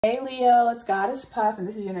Hey Leo, it's Goddess Puff, and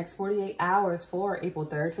this is your next 48 hours for April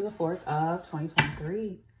 3rd to the 4th of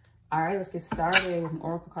 2023. All right, let's get started with an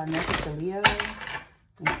oracle card message for Leo.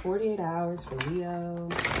 In 48 hours for Leo.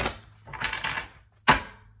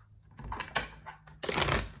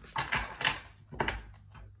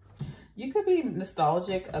 You could be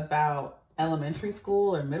nostalgic about elementary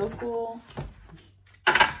school or middle school.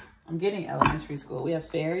 I'm getting elementary school. We have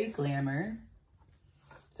fairy, glamour.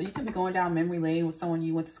 So you could be going down memory lane with someone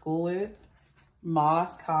you went to school with.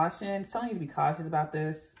 Moth, caution. It's telling you to be cautious about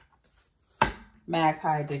this.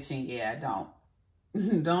 Magpie addiction. Yeah, don't.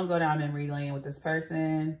 Don't go down memory lane with this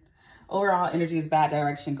person. Overall energy is bad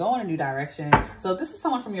direction. Go in a new direction. So if this is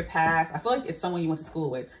someone from your past, I feel like it's someone you went to school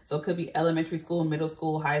with. So it could be elementary school, middle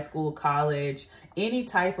school, high school, college, any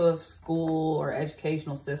type of school or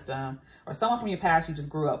educational system, or someone from your past you just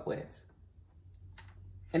grew up with.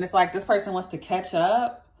 And it's like this person wants to catch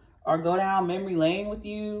up or go down memory lane with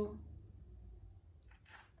you.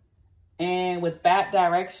 And with bad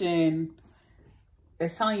direction,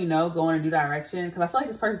 it's telling you no, go in a new direction. Because I feel like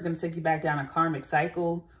this person's going to take you back down a karmic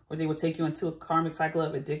cycle, where they will take you into a karmic cycle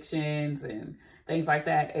of addictions and things like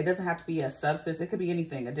that. It doesn't have to be a substance. It could be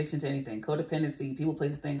anything. Addiction to anything. Codependency, people,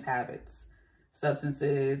 places, things, habits,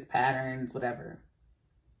 substances, patterns, whatever.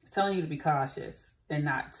 It's telling you to be cautious and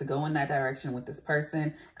not to go in that direction with this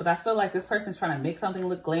person. Because I feel like this person's trying to make something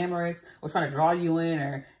look glamorous or trying to draw you in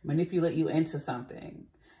or manipulate you into something.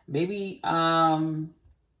 Maybe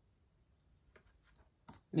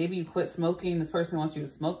maybe you quit smoking. This person wants you to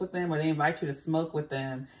smoke with them, or they invite you to smoke with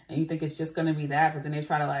them and you think it's just going to be that, but then they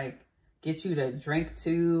try to like get you to drink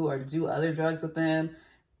too or to do other drugs with them.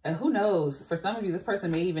 And who knows? For some of you, this person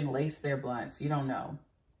may even lace their blunts. You don't know.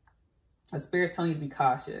 The spirit's telling you to be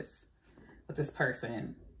cautious with this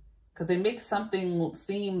person, because they make something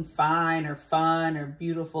seem fine or fun or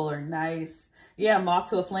beautiful or nice. Yeah, moth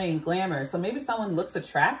to a flame, glamour. So maybe someone looks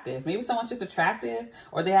attractive. Maybe someone's just attractive,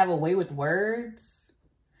 or they have a way with words,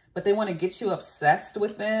 but they want to get you obsessed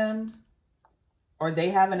with them, or they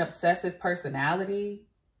have an obsessive personality.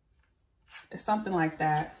 It's something like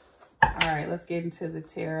that. All right, let's get into the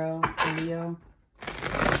tarot for Leo.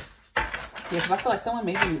 Yeah, because I feel like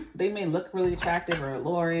someone they may look really attractive or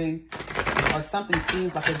alluring, or something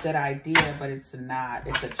seems like a good idea, but it's not.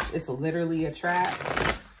 It's literally a trap.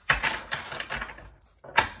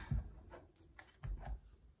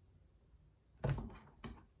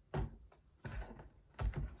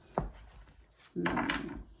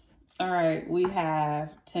 All right, we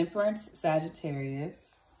have Temperance,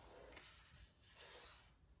 Sagittarius,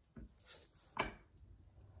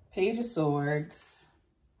 Page of Swords,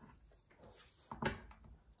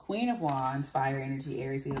 Queen of Wands, fire energy,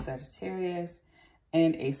 Aries, Leo, Sagittarius,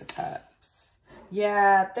 and Ace of Cups.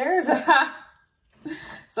 Yeah, there's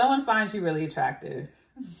someone finds you really attractive.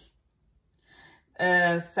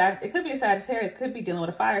 It could be a Sagittarius, could be dealing with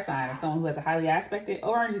a fire sign, or someone who has a highly aspected,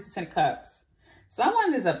 or energy to 10 of Cups.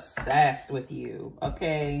 Someone is obsessed with you,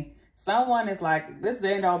 okay? Someone is like, this is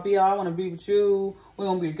the end all be all. I want to be with you. We're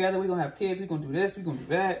going to be together. We're going to have kids. We're going to do this. We're going to do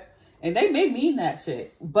that. And they may mean that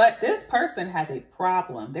shit, but this person has a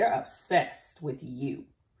problem. They're obsessed with you,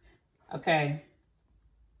 okay?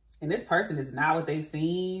 And this person is not what they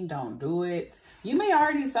seem. Don't do it.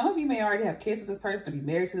 Some of you may already have kids with this person, or be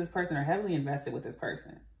married to this person, or heavily invested with this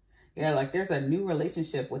person. Yeah, like there's a new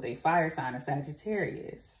relationship with a fire sign, a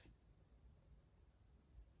Sagittarius.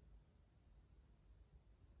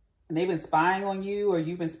 And they've been spying on you, or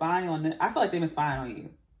you've been spying on them. I feel like they've been spying on you.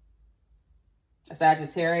 A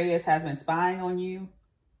Sagittarius has been spying on you,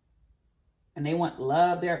 and they want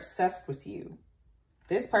love. They're obsessed with you.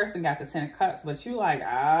 This person got the 10 of Cups, but you like,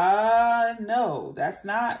 no, that's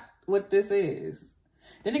not what this is.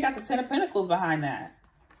 Then they got the 10 of Pentacles behind that.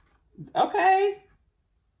 Okay.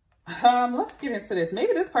 Let's get into this.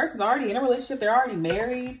 Maybe this person's already in a relationship. They're already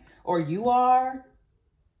married, or you are.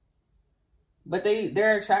 But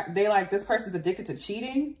this person's addicted to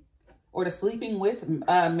cheating, or to sleeping with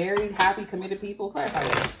married, happy, committed people. Clarify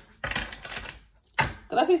this.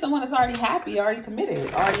 Because I see someone that's already happy, already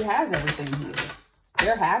committed, already has everything here.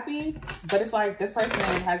 They're happy, but it's like this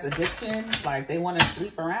person has addictions. Like they want to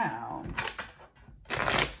sleep around.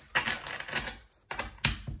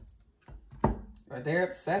 Or they're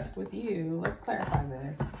obsessed with you. Let's clarify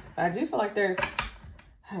this. But I do feel like there's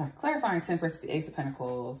clarifying Temperance, the Ace of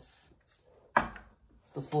Pentacles.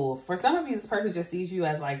 The Fool. For some of you, this person just sees you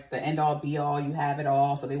as like the end all be all. You have it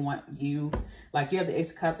all. So they want you. Like you have the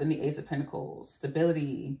Ace of Cups and the Ace of Pentacles.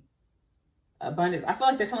 Stability. Abundance. I feel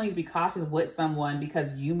like they're telling you to be cautious with someone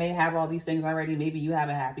because you may have all these things already. Maybe you have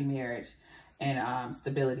a happy marriage and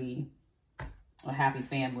stability, a happy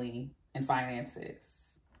family, and finances.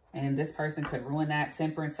 And this person could ruin that.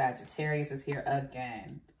 Temperance, Sagittarius is here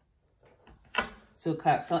again. Two of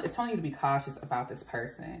Cups. So it's telling you to be cautious about this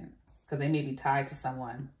person because they may be tied to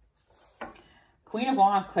someone. Queen of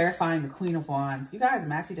Wands, clarifying the Queen of Wands. You guys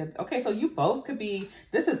match each other. Okay, so you both could be,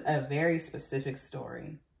 this is a very specific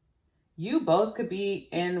story. You both could be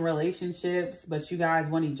in relationships, but you guys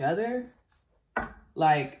want each other.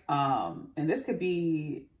 Like, and this could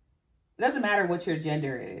be, it doesn't matter what your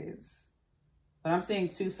gender is, but I'm seeing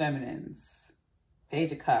two feminines.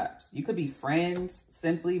 Page of Cups. You could be friends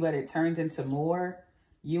simply, but it turns into more.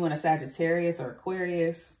 You and a Sagittarius or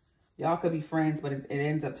Aquarius, y'all could be friends, but it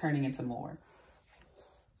ends up turning into more.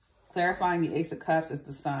 Clarifying the Ace of Cups is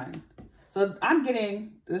the Sun. So I'm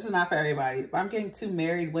getting, this is not for everybody, but I'm getting two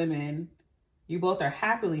married women. You both are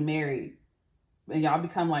happily married. And y'all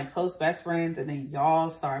become like close best friends, and then y'all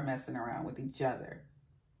start messing around with each other.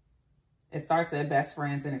 It starts as best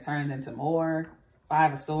friends and it turns into more.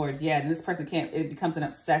 Five of Swords. Yeah, and this person can't, it becomes an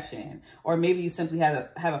obsession. Or maybe you simply have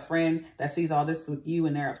a friend that sees all this with you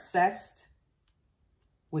and they're obsessed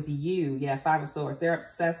with you. Yeah, Five of Swords. They're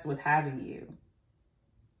obsessed with having you.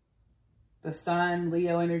 The Sun,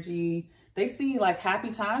 Leo energy. They see like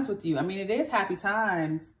happy times with you. I mean, it is happy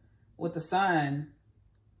times with the Sun.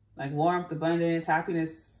 Like warmth, abundance,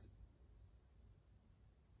 happiness.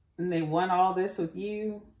 And they want all this with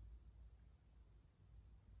you.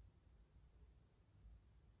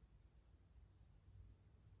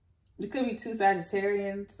 It could be two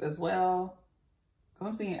Sagittarians as well.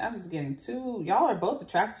 I'm just getting two. Y'all are both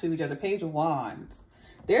attracted to each other. Page of Wands.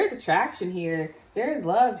 There's attraction here. There's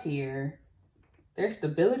love here. There's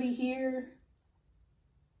stability here.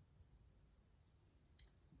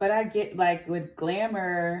 But I get like with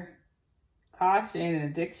glamour, caution, and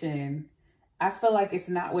addiction, I feel like it's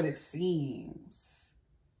not what it seems.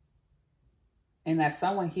 And that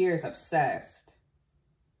someone here is obsessed.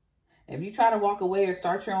 If you try to walk away or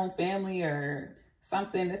start your own family or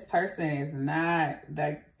something, this person is not,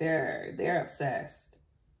 like, they're obsessed.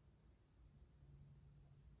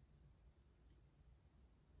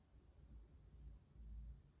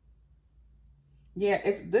 Yeah,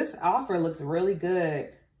 this offer looks really good,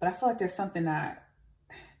 but I feel like there's something that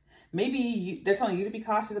maybe they're telling you to be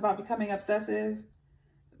cautious about becoming obsessive,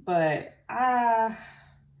 but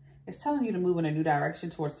it's telling you to move in a new direction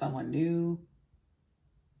towards someone new.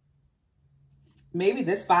 Maybe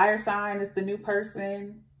this fire sign is the new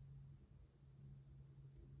person.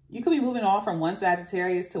 You could be moving on from one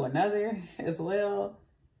Sagittarius to another as well.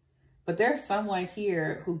 But there's someone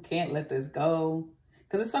here who can't let this go.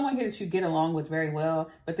 Because there's someone here that you get along with very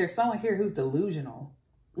well. But there's someone here who's delusional.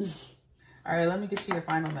 All right, let me get you your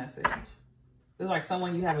final message. This is like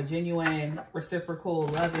someone you have a genuine, reciprocal,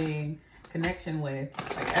 loving connection with.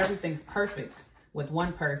 Like everything's perfect with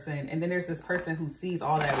one person, and then there's this person who sees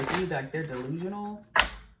all that with you, like they're delusional.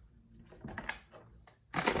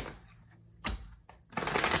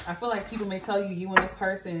 I feel like people may tell you you and this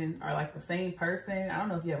person are like the same person. I don't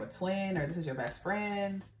know if you have a twin or this is your best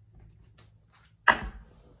friend.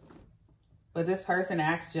 But this person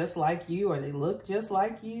acts just like you, or they look just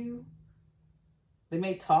like you. They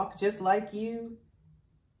may talk just like you.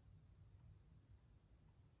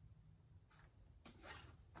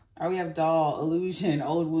 Or we have doll, illusion,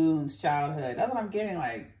 old wounds, childhood. That's what I'm getting,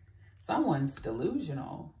 like someone's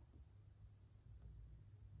delusional.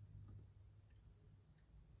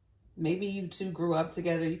 Maybe you two grew up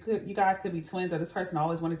together. You guys could be twins, or this person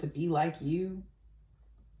always wanted to be like you.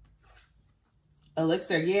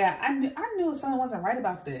 Elixir, yeah, I knew something wasn't right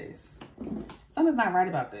about this. Something's not right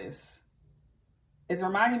about this. It's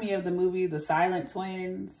reminding me of the movie The Silent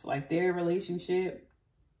Twins, like their relationship.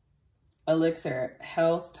 Elixir,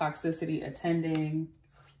 health, toxicity, attending.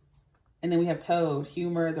 And then we have Toad,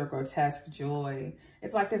 humor, the grotesque, joy.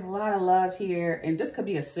 It's like there's a lot of love here. And this could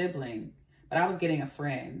be a sibling, but I was getting a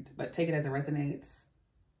friend. But take it as it resonates.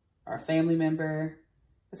 Or a family member.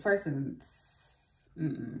 This person's...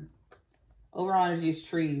 Overall energy is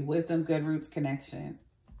tree, wisdom, good roots, connection.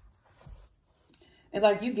 It's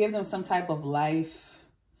like you give them some type of life,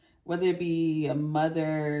 whether it be a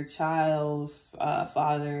mother, child,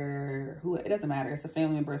 father, who, it doesn't matter. It's a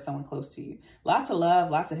family member, someone close to you. Lots of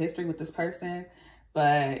love, lots of history with this person,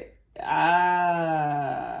 but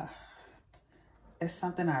it's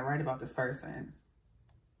something not right about this person.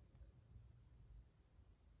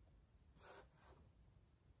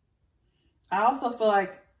 I also feel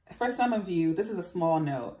like for some of you, this is a small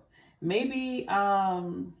note. Maybe,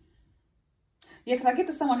 yeah, because I get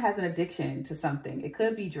that someone has an addiction to something. It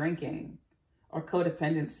could be drinking or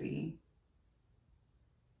codependency.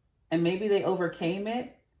 And maybe they overcame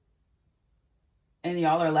it and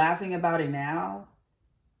y'all are laughing about it now.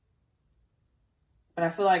 But I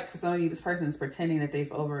feel like for some of you, this person is pretending that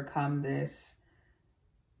they've overcome this.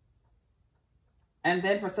 And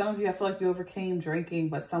then for some of you, I feel like you overcame drinking,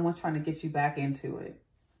 but someone's trying to get you back into it.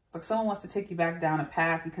 It's like someone wants to take you back down a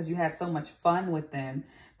path because you had so much fun with them,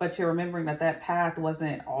 but you're remembering that that path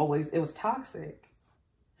wasn't always, it was toxic.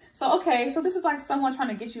 So, okay, so this is like someone trying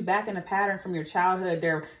to get you back in a pattern from your childhood.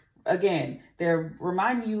 They're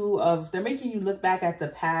reminding you of, they're making you look back at the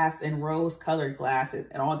past in rose-colored glasses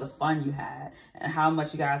and all the fun you had and how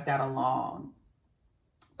much you guys got along.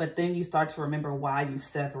 But then you start to remember why you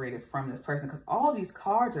separated from this person, because all these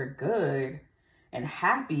cards are good and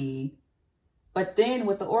happy. But then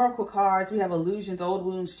with the oracle cards, we have illusions, old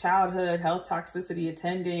wounds, childhood, health, toxicity,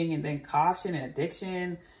 attending, and then caution and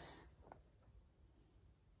addiction.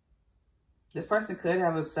 This person could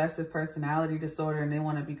have obsessive personality disorder and they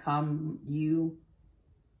want to become you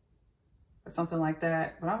or something like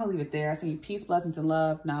that. But I'm going to leave it there. I send you peace, blessings, and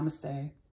love. Namaste.